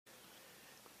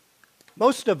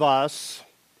Most of us,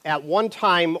 at one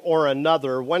time or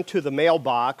another, went to the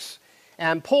mailbox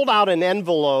and pulled out an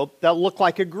envelope that looked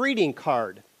like a greeting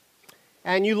card.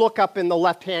 And you look up in the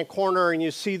left-hand corner and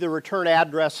you see the return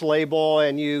address label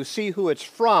and you see who it's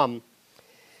from.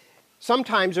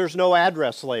 Sometimes there's no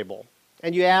address label.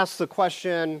 And you ask the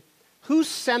question, who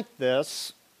sent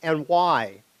this and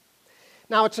why?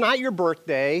 Now, it's not your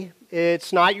birthday,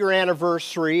 it's not your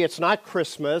anniversary, it's not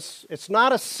Christmas, it's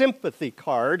not a sympathy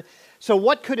card. So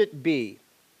what could it be?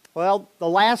 Well, the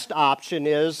last option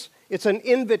is it's an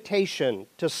invitation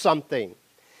to something.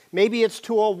 Maybe it's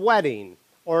to a wedding,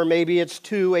 or maybe it's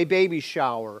to a baby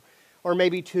shower, or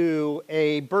maybe to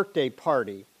a birthday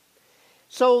party.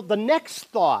 So the next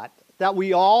thought that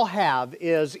we all have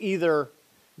is either,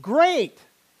 great,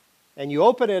 and you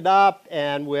open it up,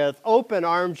 and with open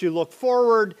arms you look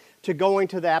forward to going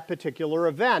to that particular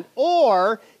event.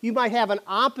 Or you might have an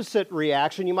opposite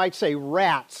reaction. You might say,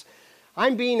 rats,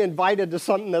 I'm being invited to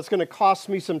something that's going to cost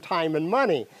me some time and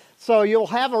money. So you'll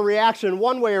have a reaction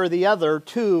one way or the other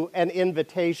to an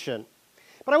invitation.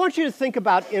 But I want you to think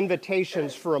about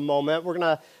invitations for a moment. We're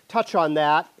going to touch on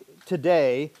that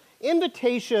today.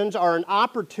 Invitations are an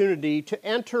opportunity to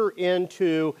enter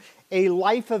into a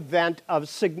life event of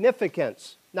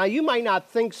significance. Now, you might not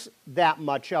think that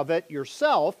much of it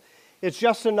yourself. It's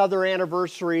just another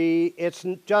anniversary. It's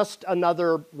just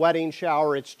another wedding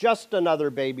shower. It's just another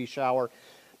baby shower.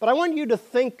 But I want you to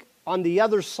think on the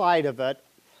other side of it.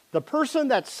 The person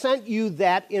that sent you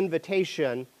that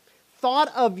invitation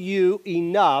thought of you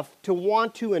enough to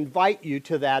want to invite you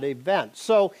to that event.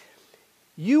 So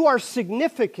you are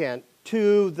significant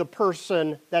to the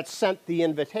person that sent the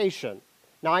invitation.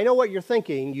 Now, I know what you're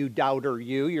thinking, you doubter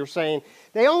you. You're saying,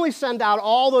 they only send out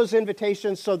all those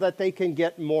invitations so that they can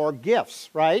get more gifts,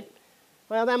 right?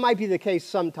 Well, that might be the case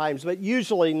sometimes, but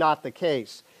usually not the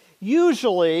case.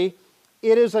 Usually,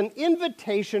 it is an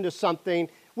invitation to something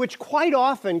which quite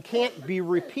often can't be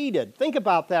repeated. Think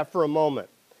about that for a moment.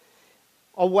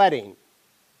 A wedding,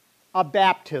 a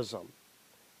baptism,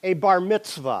 a bar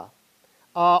mitzvah.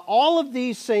 All of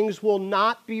these things will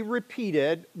not be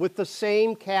repeated with the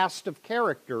same cast of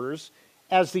characters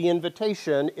as the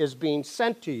invitation is being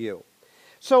sent to you.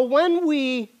 So when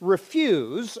we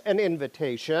refuse an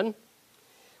invitation,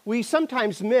 we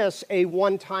sometimes miss a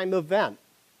one-time event,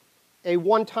 a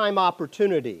one-time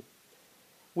opportunity.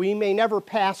 We may never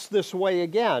pass this way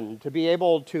again to be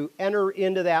able to enter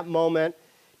into that moment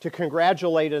to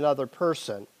congratulate another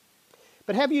person.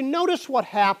 But have you noticed what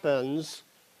happens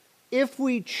if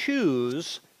we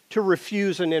choose to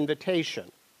refuse an invitation?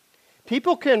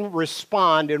 People can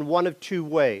respond in one of two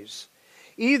ways.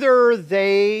 Either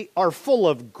they are full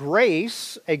of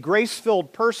grace, a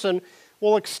grace-filled person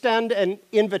will extend an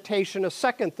invitation a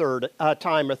second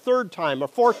time, a third time, a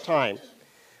fourth time.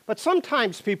 But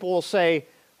sometimes people will say,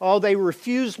 oh, they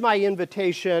refused my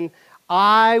invitation,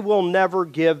 I will never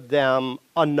give them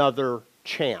another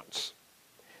chance.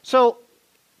 So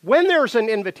when there's an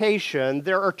invitation,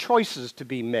 there are choices to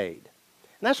be made.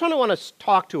 And that's what I want to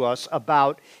talk to us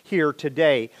about here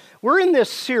today. We're in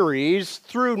this series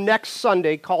through next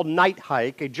Sunday called Night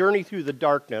Hike, A Journey Through the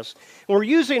Darkness. And we're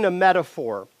using a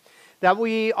metaphor that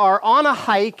we are on a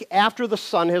hike after the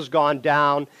sun has gone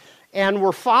down, and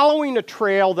we're following a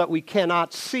trail that we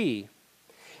cannot see.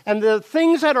 And the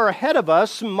things that are ahead of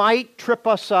us might trip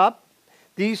us up.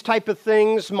 These type of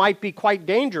things might be quite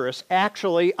dangerous,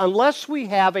 actually, unless we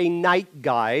have a night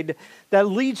guide that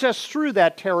leads us through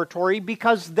that territory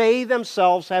because they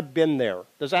themselves have been there.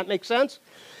 Does that make sense?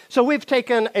 So we've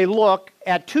taken a look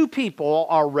at two people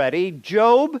already.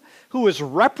 Job, who was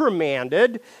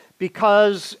reprimanded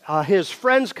because his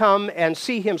friends come and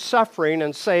see him suffering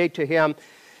and say to him,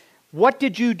 what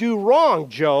did you do wrong,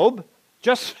 Job?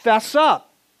 Just fess up.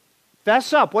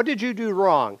 Fess up. What did you do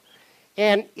wrong?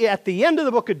 And at the end of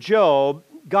the book of Job,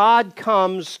 God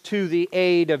comes to the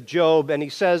aid of Job and he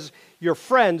says, your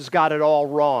friends got it all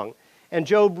wrong. And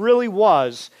Job really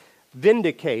was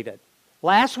vindicated.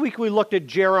 Last week we looked at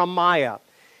Jeremiah.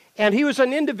 And he was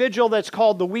an individual that's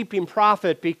called the weeping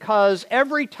prophet because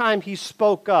every time he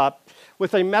spoke up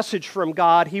with a message from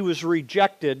God, he was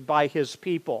rejected by his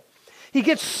people. He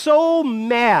gets so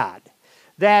mad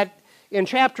that in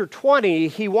chapter 20,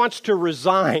 he wants to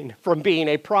resign from being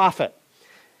a prophet.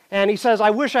 And he says,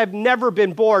 I wish I've never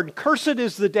been born. Cursed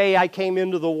is the day I came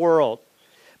into the world.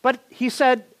 But he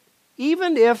said,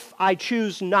 even if I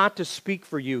choose not to speak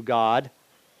for you, God,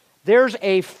 there's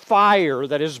a fire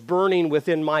that is burning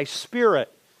within my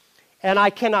spirit. And I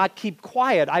cannot keep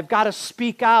quiet. I've got to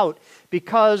speak out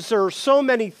because there are so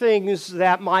many things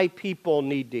that my people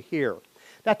need to hear.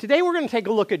 Now, today we're going to take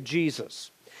a look at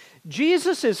Jesus.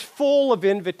 Jesus is full of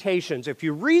invitations. If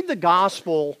you read the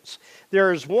Gospels,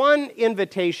 there's one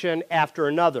invitation after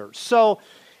another. So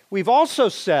we've also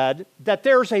said that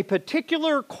there's a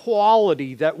particular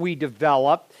quality that we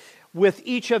develop with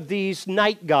each of these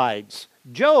night guides.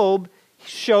 Job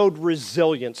showed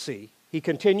resiliency. He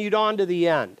continued on to the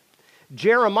end.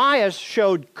 Jeremiah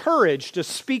showed courage to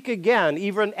speak again,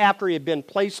 even after he had been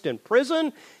placed in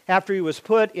prison, after he was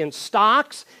put in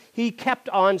stocks, he kept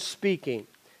on speaking.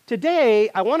 Today,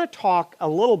 I want to talk a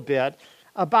little bit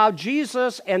about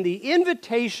Jesus and the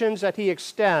invitations that he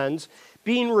extends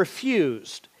being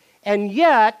refused. And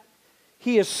yet,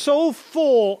 he is so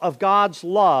full of God's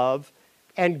love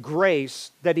and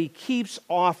grace that he keeps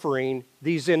offering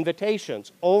these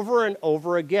invitations over and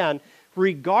over again,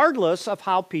 regardless of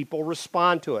how people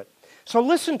respond to it. So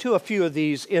listen to a few of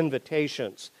these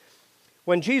invitations.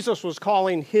 When Jesus was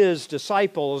calling his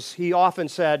disciples, he often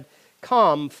said,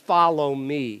 "Come, follow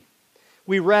me."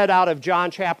 We read out of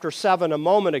John chapter 7 a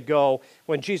moment ago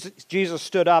when Jesus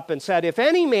stood up and said, "If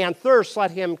any man thirsts,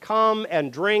 let him come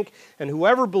and drink, and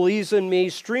whoever believes in me,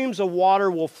 streams of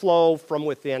water will flow from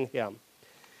within him."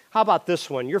 How about this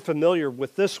one? You're familiar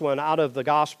with this one out of the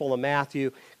Gospel of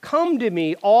Matthew. "Come to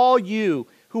me, all you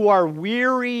who are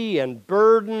weary and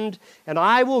burdened, and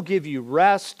I will give you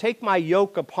rest. Take my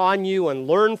yoke upon you and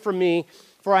learn from me,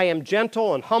 for I am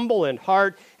gentle and humble in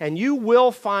heart, and you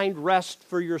will find rest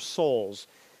for your souls."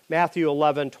 Matthew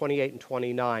 11:28 and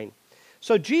 29.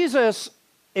 So Jesus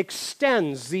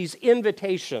extends these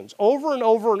invitations over and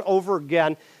over and over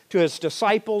again to his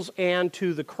disciples and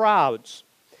to the crowds.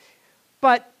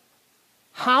 But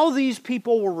how these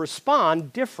people will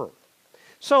respond differ.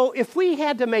 So if we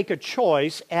had to make a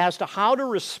choice as to how to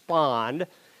respond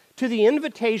to the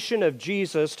invitation of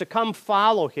Jesus to come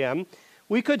follow him,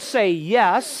 we could say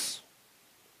yes,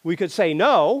 we could say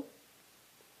no,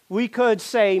 we could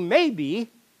say maybe,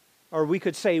 or we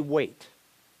could say wait.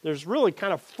 There's really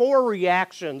kind of four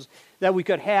reactions that we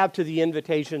could have to the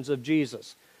invitations of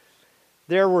Jesus.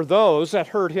 There were those that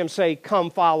heard him say, "Come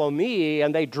follow me,"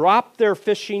 and they dropped their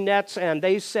fishing nets and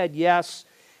they said yes,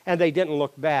 and they didn't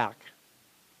look back.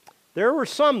 There were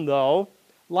some, though,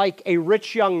 like a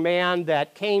rich young man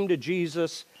that came to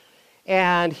Jesus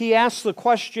and he asked the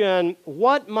question,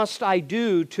 "What must I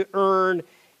do to earn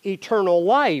eternal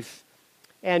life?"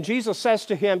 And Jesus says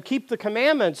to him, "Keep the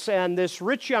commandments." And this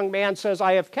rich young man says,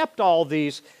 "I have kept all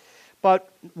these, but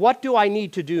what do I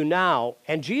need to do now?"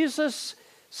 And Jesus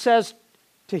says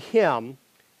to him,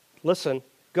 "Listen,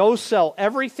 go sell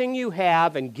everything you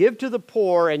have and give to the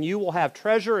poor, and you will have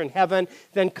treasure in heaven.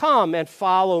 Then come and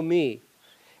follow me."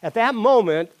 At that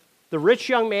moment, the rich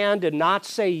young man did not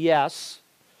say yes,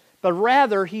 but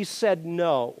rather he said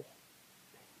no.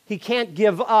 He can't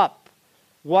give up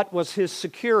what was his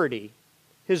security,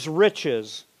 his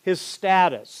riches, his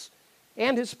status,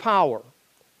 and his power.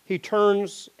 He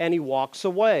turns and he walks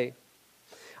away.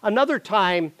 Another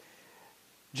time,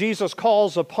 Jesus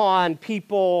calls upon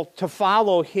people to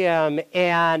follow him,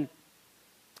 and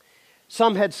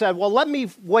some had said, "Well, let me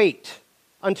wait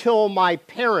until my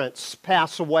parents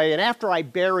pass away, and after I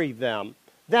bury them,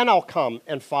 then I'll come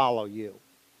and follow you."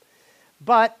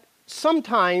 But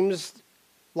sometimes,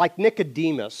 like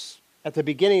Nicodemus at the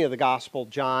beginning of the Gospel,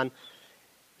 John,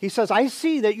 he says, "I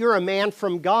see that you're a man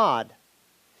from God."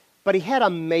 But he had a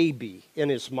maybe in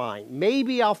his mind.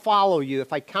 Maybe I'll follow you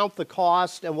if I count the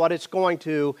cost and what it's going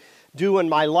to do in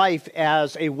my life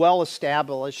as a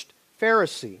well-established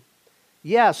Pharisee.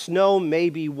 Yes, no,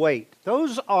 maybe, wait.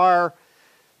 Those are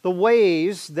the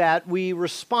ways that we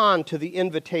respond to the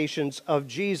invitations of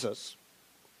Jesus.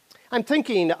 I'm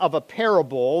thinking of a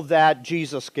parable that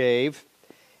Jesus gave,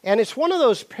 and it's one of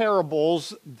those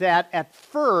parables that at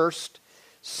first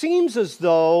seems as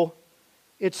though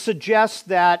it suggests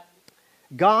that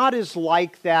God is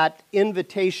like that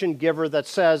invitation giver that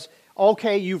says,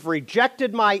 "Okay, you've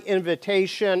rejected my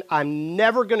invitation. I'm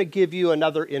never going to give you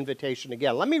another invitation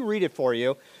again." Let me read it for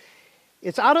you.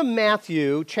 It's out of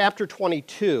Matthew chapter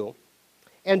 22.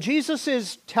 And Jesus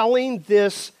is telling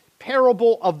this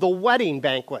parable of the wedding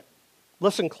banquet.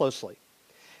 Listen closely.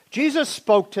 Jesus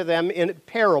spoke to them in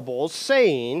parables,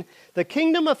 saying, "The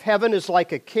kingdom of heaven is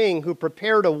like a king who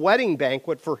prepared a wedding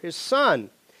banquet for his son.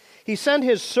 He sent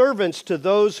his servants to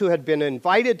those who had been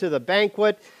invited to the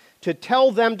banquet to tell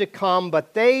them to come,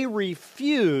 but they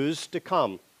refused to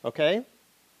come." Okay?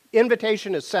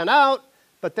 Invitation is sent out,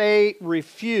 but they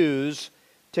refuse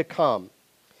to come.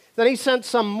 Then he sent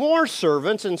some more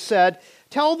servants and said,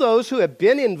 "Tell those who have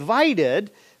been invited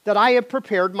that I have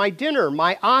prepared my dinner.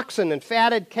 My oxen and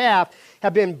fatted calf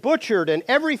have been butchered, and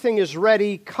everything is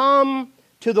ready. Come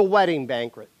to the wedding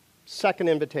banquet." Second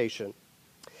invitation.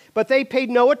 But they paid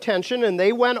no attention, and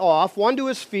they went off, one to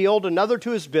his field, another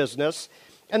to his business,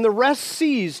 and the rest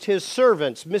seized his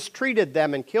servants, mistreated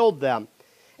them, and killed them.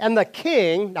 And the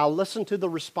king, now listen to the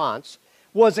response,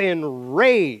 was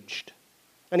enraged,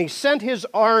 and he sent his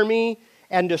army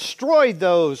and destroyed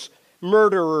those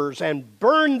murderers and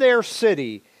burned their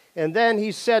city. And then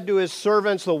he said to his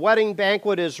servants, the wedding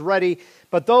banquet is ready,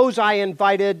 but those I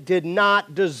invited did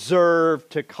not deserve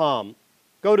to come.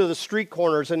 Go to the street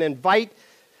corners and invite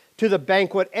to the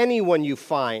banquet anyone you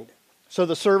find. So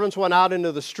the servants went out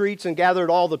into the streets and gathered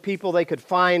all the people they could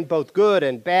find, both good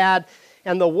and bad,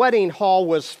 and the wedding hall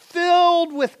was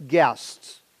filled with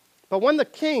guests. But when the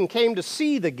king came to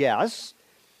see the guests,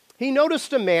 he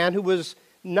noticed a man who was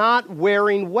not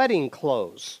wearing wedding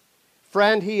clothes.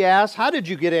 Friend, he asked, how did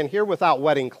you get in here without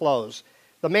wedding clothes?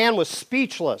 The man was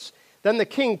speechless. Then the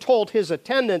king told his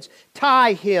attendants,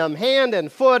 tie him hand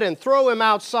and foot and throw him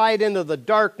outside into the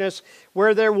darkness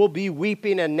where there will be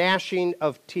weeping and gnashing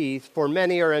of teeth, for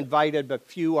many are invited, but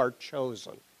few are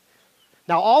chosen.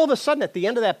 Now, all of a sudden, at the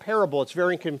end of that parable, it's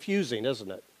very confusing, isn't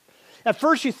it? At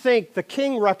first, you think the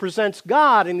king represents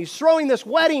God, and he's throwing this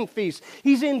wedding feast.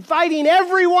 He's inviting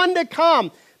everyone to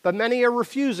come, but many are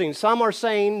refusing. Some are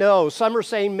saying no, some are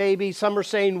saying maybe, some are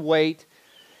saying wait.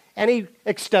 And he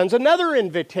extends another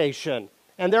invitation.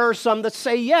 And there are some that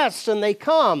say yes, and they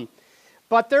come.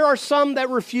 But there are some that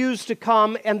refuse to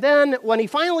come. And then when he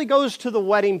finally goes to the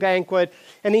wedding banquet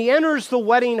and he enters the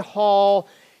wedding hall,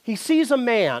 he sees a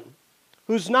man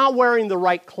who's not wearing the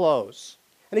right clothes.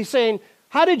 And he's saying,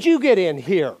 how did you get in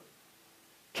here?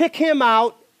 Kick him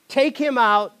out, take him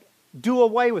out, do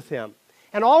away with him.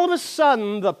 And all of a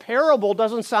sudden, the parable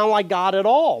doesn't sound like God at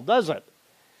all, does it?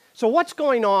 So what's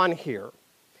going on here?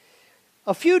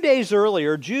 A few days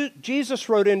earlier, Jesus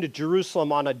rode into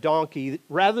Jerusalem on a donkey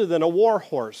rather than a war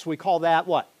horse. We call that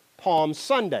what? Palm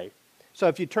Sunday. So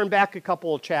if you turn back a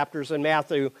couple of chapters in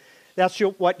Matthew, that's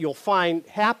what you'll find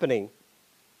happening.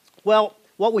 Well,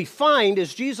 what we find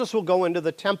is Jesus will go into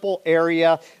the temple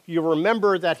area. You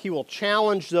remember that he will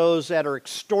challenge those that are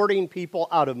extorting people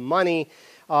out of money,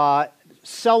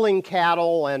 selling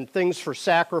cattle and things for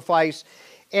sacrifice.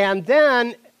 And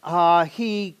then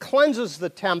he cleanses the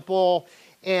temple,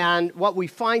 and what we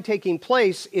find taking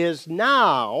place is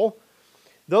now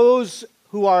those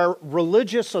who are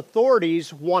religious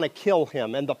authorities want to kill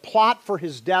him, and the plot for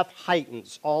his death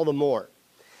heightens all the more.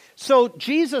 So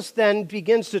Jesus then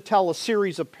begins to tell a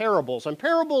series of parables, and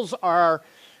parables are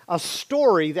a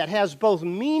story that has both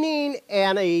meaning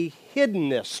and a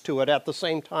hiddenness to it at the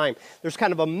same time. There's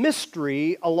kind of a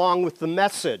mystery along with the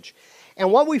message.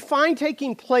 And what we find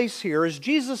taking place here is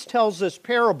Jesus tells this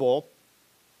parable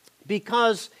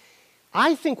because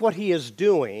I think what he is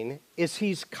doing is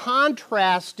he's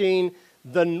contrasting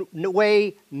the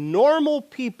way normal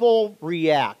people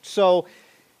react. So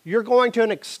you're going to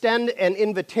extend an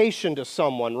invitation to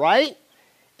someone, right?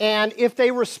 And if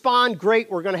they respond, great,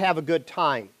 we're going to have a good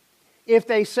time. If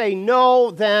they say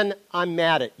no, then I'm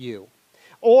mad at you.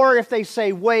 Or if they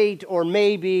say wait or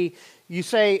maybe, you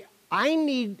say, I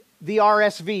need the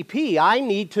RSVP. I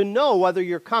need to know whether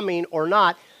you're coming or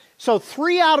not. So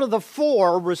 3 out of the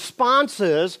 4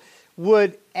 responses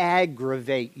would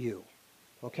aggravate you,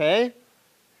 okay?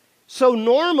 So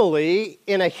normally,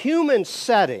 in a human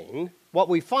setting, what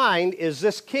we find is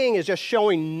this king is just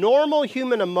showing normal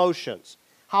human emotions.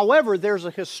 However, there's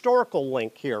a historical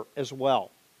link here as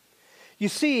well. You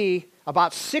see,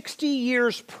 about 60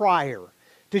 years prior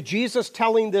to Jesus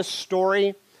telling this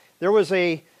story, there was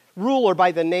a ruler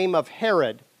by the name of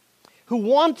Herod who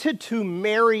wanted to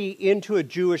marry into a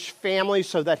Jewish family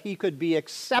so that he could be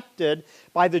accepted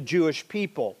by the Jewish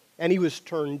people, and he was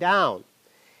turned down.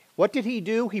 What did he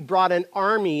do? He brought an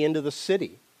army into the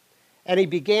city, and he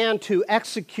began to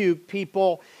execute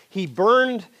people. He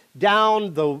burned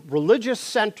down the religious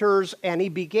centers, and he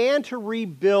began to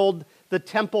rebuild the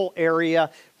temple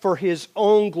area for his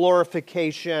own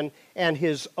glorification and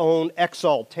his own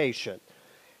exaltation.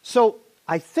 So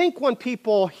I think when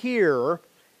people hear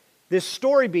this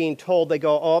story being told, they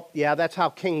go, oh, yeah, that's how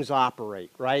kings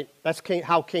operate, right? That's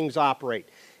how kings operate.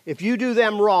 If you do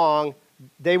them wrong,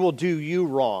 they will do you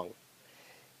wrong.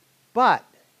 But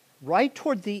right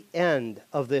toward the end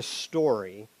of this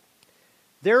story,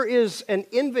 there is an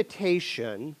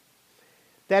invitation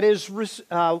that is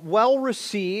well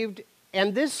received,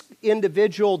 and this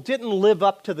individual didn't live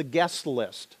up to the guest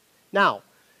list. Now,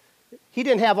 he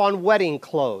didn't have on wedding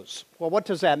clothes. Well, what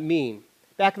does that mean?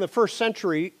 Back in the first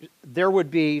century, there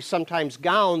would be sometimes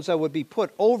gowns that would be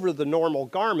put over the normal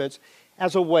garments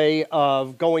as a way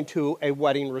of going to a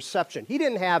wedding reception. He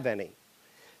didn't have any.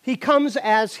 He comes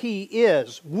as he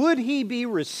is. Would he be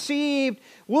received?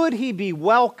 Would he be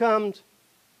welcomed?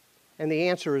 And the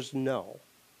answer is no.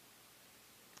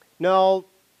 No,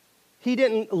 he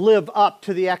didn't live up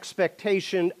to the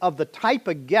expectation of the type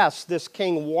of guest this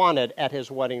king wanted at his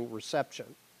wedding reception.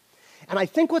 And I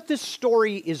think what this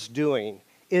story is doing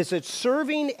is it's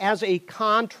serving as a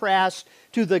contrast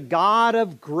to the God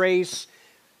of grace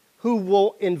who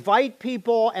will invite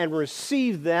people and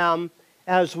receive them.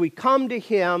 As we come to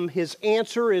him, his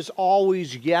answer is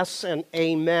always yes and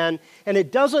amen. And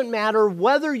it doesn't matter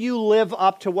whether you live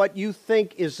up to what you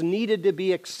think is needed to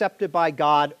be accepted by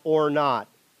God or not.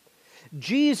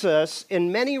 Jesus,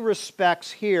 in many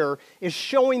respects here, is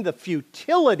showing the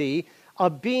futility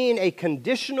of being a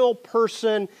conditional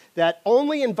person that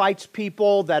only invites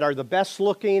people that are the best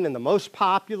looking and the most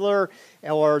popular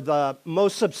or the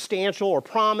most substantial or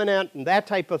prominent and that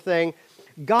type of thing.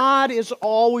 God is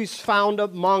always found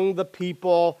among the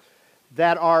people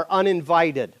that are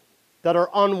uninvited, that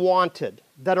are unwanted,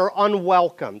 that are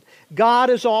unwelcomed. God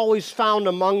is always found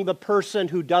among the person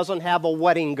who doesn't have a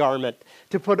wedding garment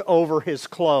to put over his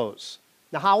clothes.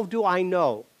 Now, how do I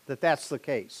know that that's the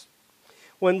case?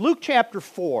 When Luke chapter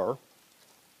 4,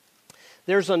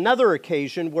 there's another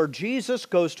occasion where Jesus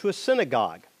goes to a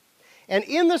synagogue. And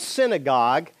in the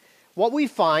synagogue, what we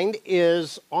find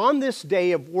is on this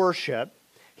day of worship,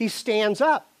 he stands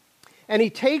up and he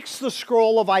takes the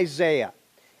scroll of Isaiah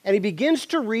and he begins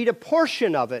to read a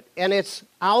portion of it, and it's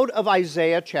out of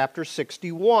Isaiah chapter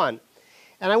 61.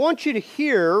 And I want you to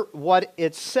hear what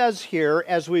it says here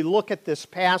as we look at this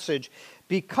passage,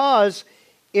 because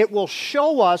it will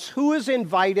show us who is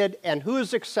invited and who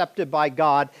is accepted by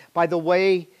God by the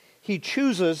way he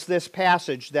chooses this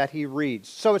passage that he reads.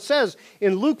 So it says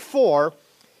in Luke 4,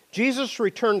 Jesus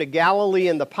returned to Galilee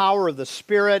in the power of the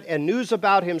Spirit, and news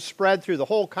about him spread through the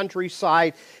whole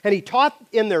countryside. And he taught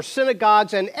in their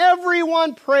synagogues, and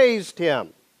everyone praised him.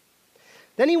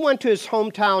 Then he went to his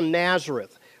hometown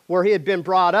Nazareth, where he had been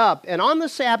brought up. And on the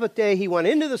Sabbath day he went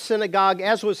into the synagogue,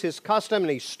 as was his custom,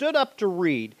 and he stood up to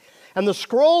read. And the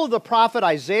scroll of the prophet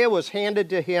Isaiah was handed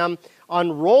to him.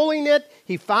 Unrolling it,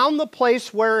 he found the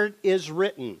place where it is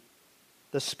written,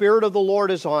 "The Spirit of the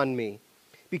Lord is on me,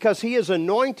 because he has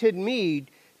anointed me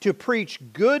to preach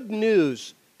good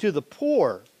news to the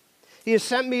poor. He has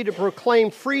sent me to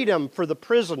proclaim freedom for the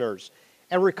prisoners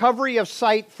and recovery of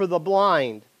sight for the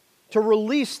blind, to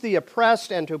release the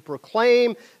oppressed and to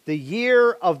proclaim the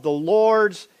year of the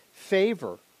Lord's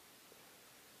favor."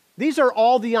 These are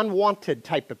all the unwanted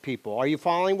type of people. Are you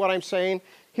following what I'm saying?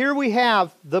 Here we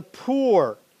have the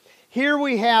poor. Here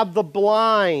we have the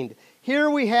blind. Here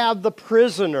we have the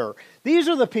prisoner. These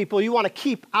are the people you want to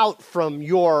keep out from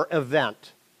your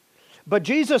event. But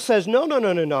Jesus says,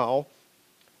 no.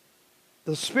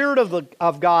 The Spirit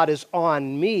of God is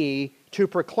on me to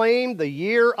proclaim the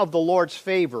year of the Lord's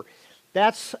favor.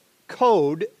 That's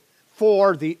code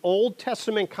for the Old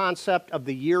Testament concept of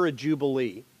the year of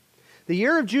Jubilee. The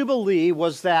year of Jubilee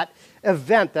was that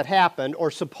event that happened,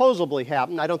 or supposedly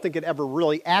happened, I don't think it ever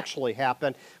really actually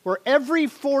happened, where every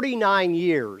 49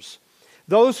 years,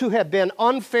 those who have been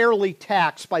unfairly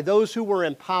taxed by those who were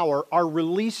in power are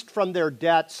released from their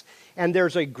debts, and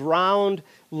there's a ground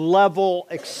level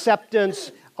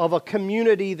acceptance of a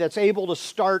community that's able to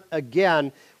start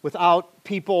again without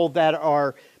people that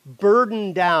are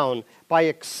burdened down by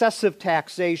excessive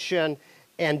taxation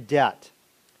and debt.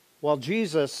 Well,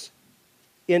 Jesus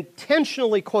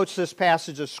intentionally quotes this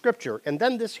passage of Scripture, and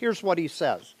then here's what he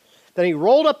says. Then he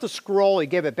rolled up the scroll, he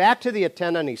gave it back to the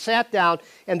attendant, he sat down,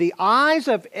 and the eyes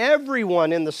of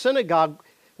everyone in the synagogue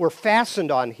were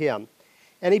fastened on him.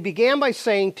 And he began by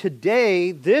saying,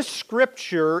 "Today this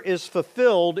Scripture is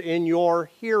fulfilled in your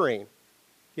hearing."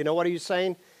 You know what he's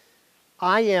saying?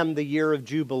 I am the year of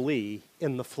Jubilee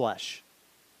in the flesh.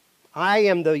 I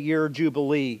am the year of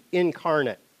Jubilee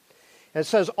incarnate. And it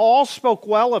says, all spoke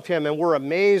well of him and were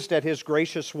amazed at his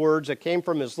gracious words that came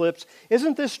from his lips.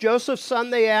 "Isn't this Joseph's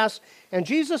son?" they asked. And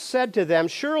Jesus said to them,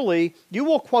 "Surely you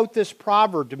will quote this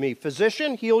proverb to me,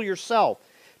 'Physician, heal yourself.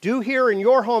 Do here in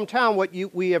your hometown what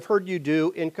we have heard you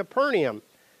do in Capernaum.'"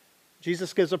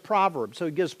 Jesus gives a proverb. So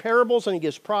he gives parables and he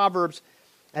gives proverbs.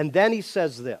 And then he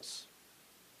says this,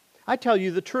 "I tell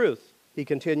you the truth," he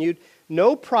continued,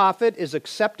 "no prophet is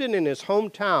accepted in his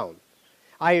hometown.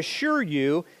 I assure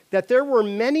you that there were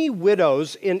many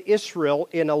widows in Israel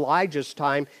in Elijah's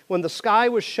time when the sky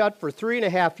was shut for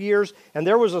 3.5 years and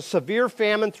there was a severe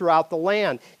famine throughout the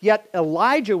land. Yet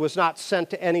Elijah was not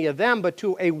sent to any of them, but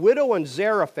to a widow in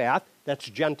Zarephath," that's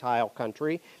Gentile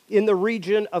country, "in the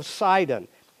region of Sidon.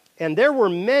 And there were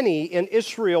many in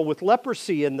Israel with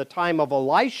leprosy in the time of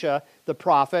Elisha the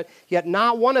prophet, yet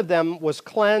not one of them was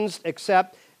cleansed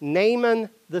except Naaman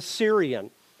the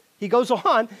Syrian. He goes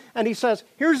on and he says,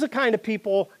 here's the kind of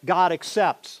people God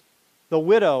accepts. The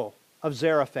widow of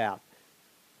Zarephath,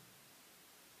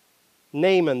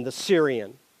 Naaman the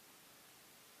Syrian.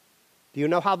 Do you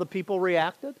know how the people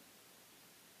reacted?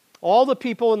 All the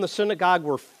people in the synagogue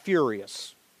were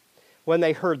furious when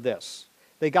they heard this.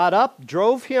 They got up,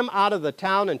 drove him out of the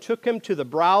town, and took him to the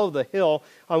brow of the hill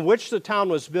on which the town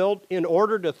was built in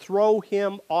order to throw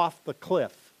him off the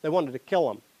cliff. They wanted to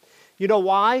kill him. You know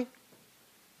why?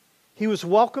 He was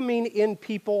welcoming in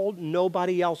people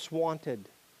nobody else wanted.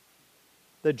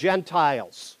 The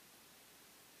Gentiles,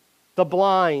 the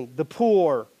blind, the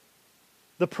poor,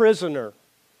 the prisoner.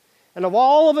 And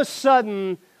all of a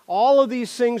sudden, all of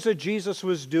these things that Jesus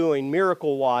was doing,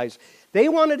 miracle-wise, they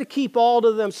wanted to keep all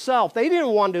to themselves. They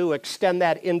didn't want to extend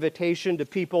that invitation to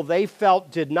people they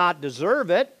felt did not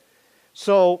deserve it.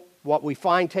 So what we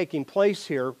find taking place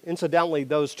here, incidentally,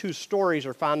 those two stories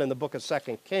are found in the book of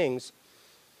 2 Kings,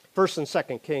 1st and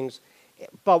 2nd Kings.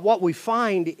 But what we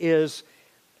find is,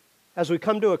 as we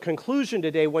come to a conclusion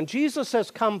today, when Jesus says,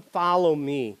 come follow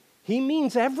me, he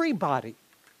means everybody.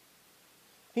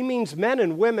 He means men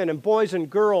and women and boys and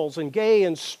girls and gay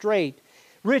and straight,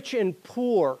 rich and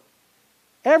poor.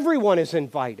 Everyone is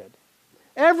invited.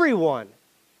 Everyone.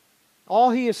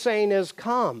 All he is saying is,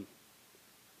 come.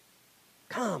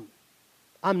 Come.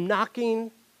 I'm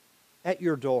knocking at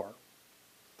your door.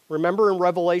 Remember in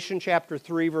Revelation chapter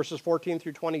 3, verses 14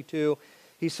 through 22,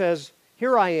 he says,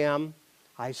 here I am.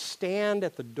 I stand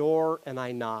at the door and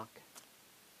I knock.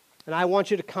 And I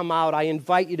want you to come out. I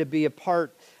invite you to be a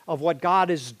part of what God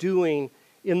is doing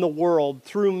in the world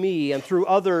through me and through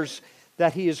others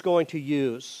that he is going to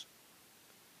use.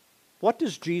 What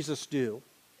does Jesus do?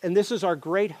 And this is our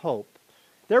great hope.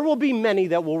 There will be many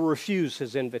that will refuse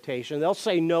his invitation. They'll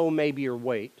say no, maybe, or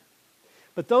wait.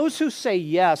 But those who say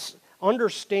yes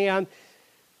understand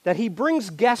that he brings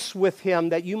guests with him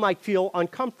that you might feel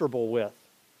uncomfortable with.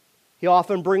 He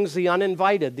often brings the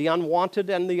uninvited, the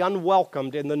unwanted, and the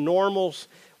unwelcomed in the normal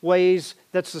ways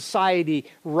that society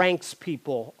ranks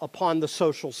people upon the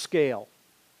social scale.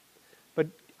 But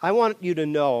I want you to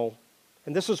know,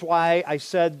 and this is why I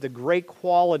said the great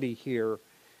quality here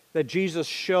that Jesus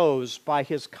shows by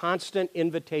his constant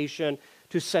invitation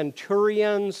to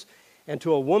centurions and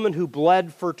to a woman who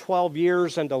bled for 12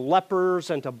 years and to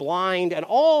lepers and to blind and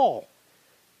all.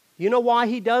 You know why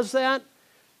he does that?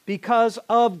 Because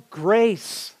of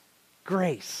grace.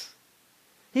 Grace.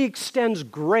 He extends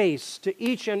grace to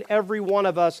each and every one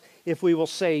of us if we will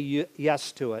say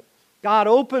yes to it. God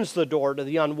opens the door to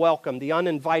the unwelcome, the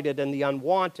uninvited, and the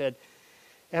unwanted.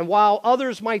 And while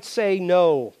others might say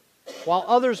no, while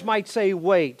others might say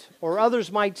wait, or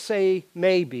others might say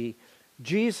maybe,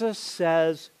 Jesus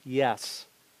says yes.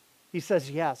 He says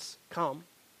yes. Come,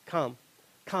 come,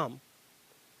 come.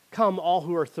 Come, all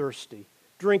who are thirsty.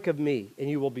 Drink of me, and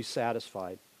you will be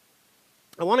satisfied.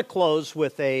 I want to close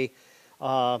with a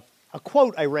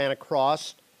quote I ran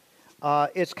across.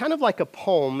 It's kind of like a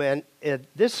poem, and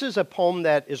this is a poem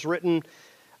that is written.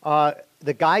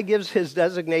 The guy gives his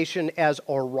designation as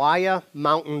Uriah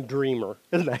Mountain Dreamer,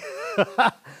 isn't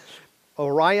it?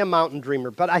 Uriah Mountain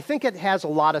Dreamer. But I think it has a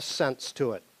lot of sense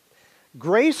to it.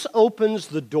 Grace opens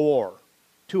the door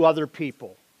to other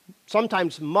people,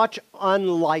 sometimes much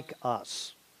unlike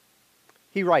us.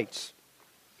 He writes,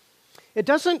 it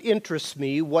doesn't interest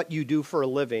me what you do for a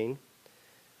living.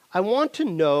 I want to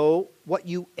know what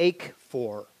you ache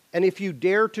for, and if you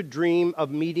dare to dream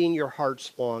of meeting your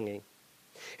heart's longing.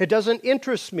 It doesn't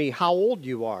interest me how old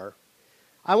you are.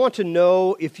 I want to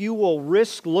know if you will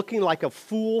risk looking like a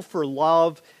fool for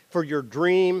love, for your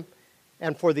dream,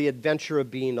 and for the adventure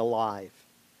of being alive.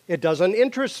 It doesn't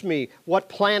interest me what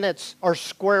planets are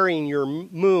squaring your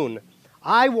moon.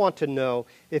 I want to know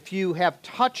if you have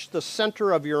touched the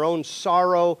center of your own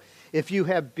sorrow, if you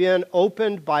have been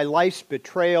opened by life's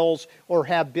betrayals, or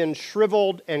have been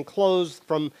shriveled and closed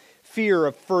from fear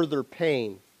of further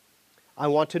pain. I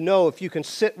want to know if you can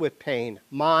sit with pain,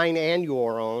 mine and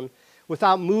your own,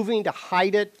 without moving to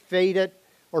hide it, fade it,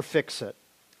 or fix it.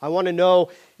 I want to know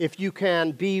if you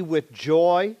can be with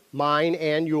joy, mine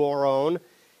and your own,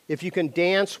 if you can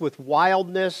dance with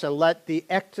wildness and let the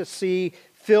ecstasy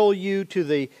fill you to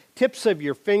the tips of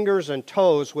your fingers and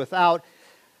toes without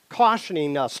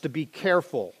cautioning us to be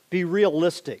careful, be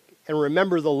realistic, and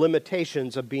remember the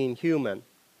limitations of being human.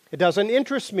 It doesn't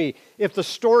interest me if the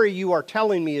story you are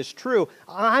telling me is true.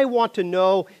 I want to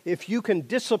know if you can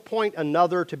disappoint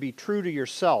another to be true to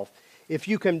yourself, if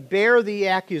you can bear the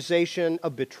accusation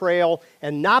of betrayal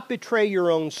and not betray your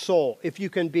own soul, if you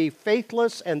can be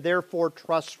faithless and therefore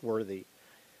trustworthy.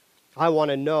 I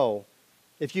want to know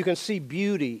if you can see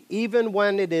beauty even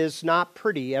when it is not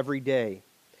pretty every day,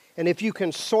 and if you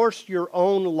can source your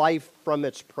own life from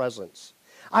its presence.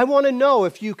 I want to know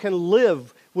if you can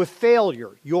live with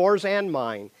failure, yours and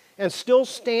mine, and still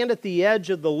stand at the edge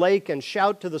of the lake and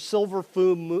shout to the silver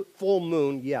full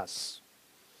moon, yes.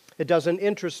 It doesn't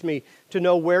interest me to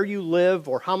know where you live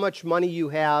or how much money you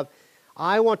have.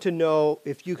 I want to know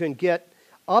if you can get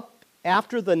up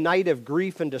after the night of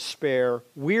grief and despair,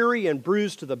 weary and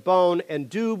bruised to the bone,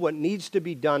 and do what needs to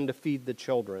be done to feed the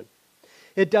children.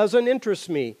 It doesn't interest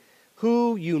me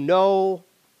who you know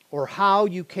or how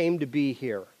you came to be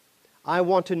here. I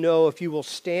want to know if you will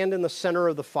stand in the center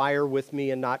of the fire with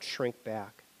me and not shrink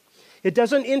back. It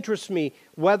doesn't interest me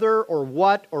whether or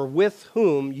what or with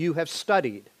whom you have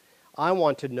studied. I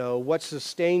want to know what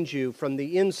sustains you from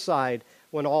the inside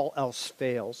when all else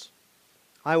fails.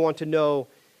 I want to know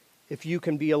if you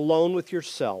can be alone with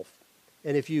yourself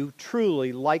and if you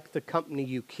truly like the company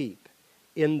you keep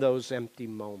in those empty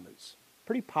moments.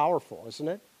 Pretty powerful, isn't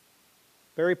it?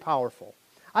 Very powerful.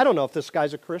 I don't know if this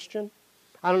guy's a Christian.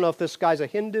 I don't know if this guy's a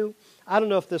Hindu. I don't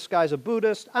know if this guy's a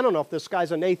Buddhist. I don't know if this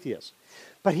guy's an atheist.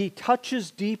 But he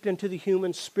touches deep into the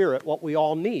human spirit what we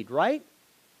all need, right?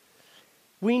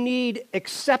 We need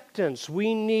acceptance.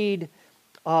 We need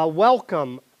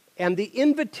welcome. And the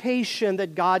invitation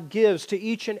that God gives to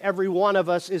each and every one of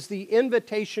us is the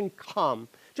invitation, come.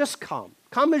 Just come.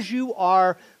 Come as you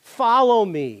are. Follow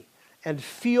me and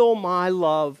feel my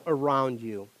love around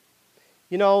you.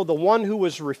 You know, the one who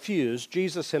was refused,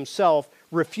 Jesus himself,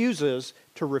 refuses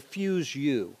to refuse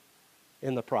you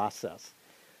in the process.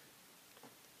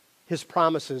 His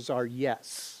promises are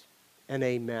yes and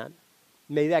amen.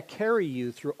 May that carry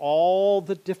you through all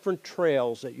the different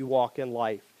trails that you walk in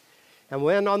life. And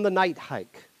when on the night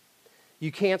hike,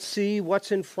 you can't see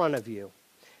what's in front of you,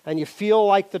 and you feel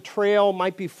like the trail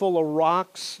might be full of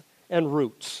rocks and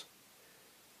roots,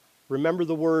 remember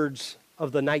the words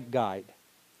of the night guide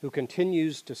who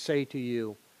continues to say to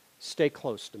you, stay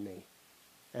close to me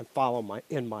and follow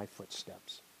in my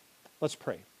footsteps. Let's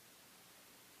pray.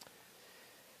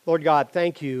 Lord God,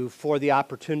 thank you for the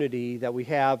opportunity that we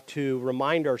have to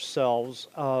remind ourselves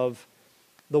of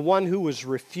the one who was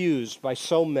refused by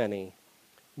so many,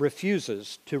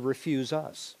 refuses to refuse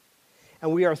us.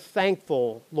 And we are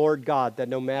thankful, Lord God, that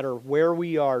no matter where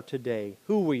we are today,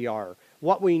 who we are,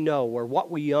 what we know or what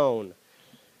we own,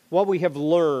 what we have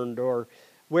learned or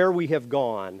where we have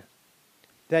gone,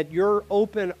 that your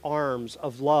open arms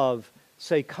of love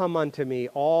say, come unto me,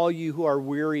 all you who are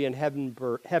weary and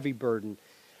heavy burdened.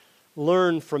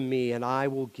 Learn from me, and I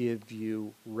will give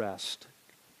you rest.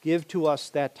 Give to us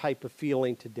that type of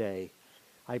feeling today.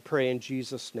 I pray in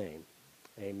Jesus' name.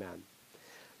 Amen.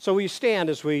 So will you stand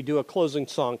as we do a closing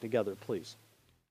song together, please?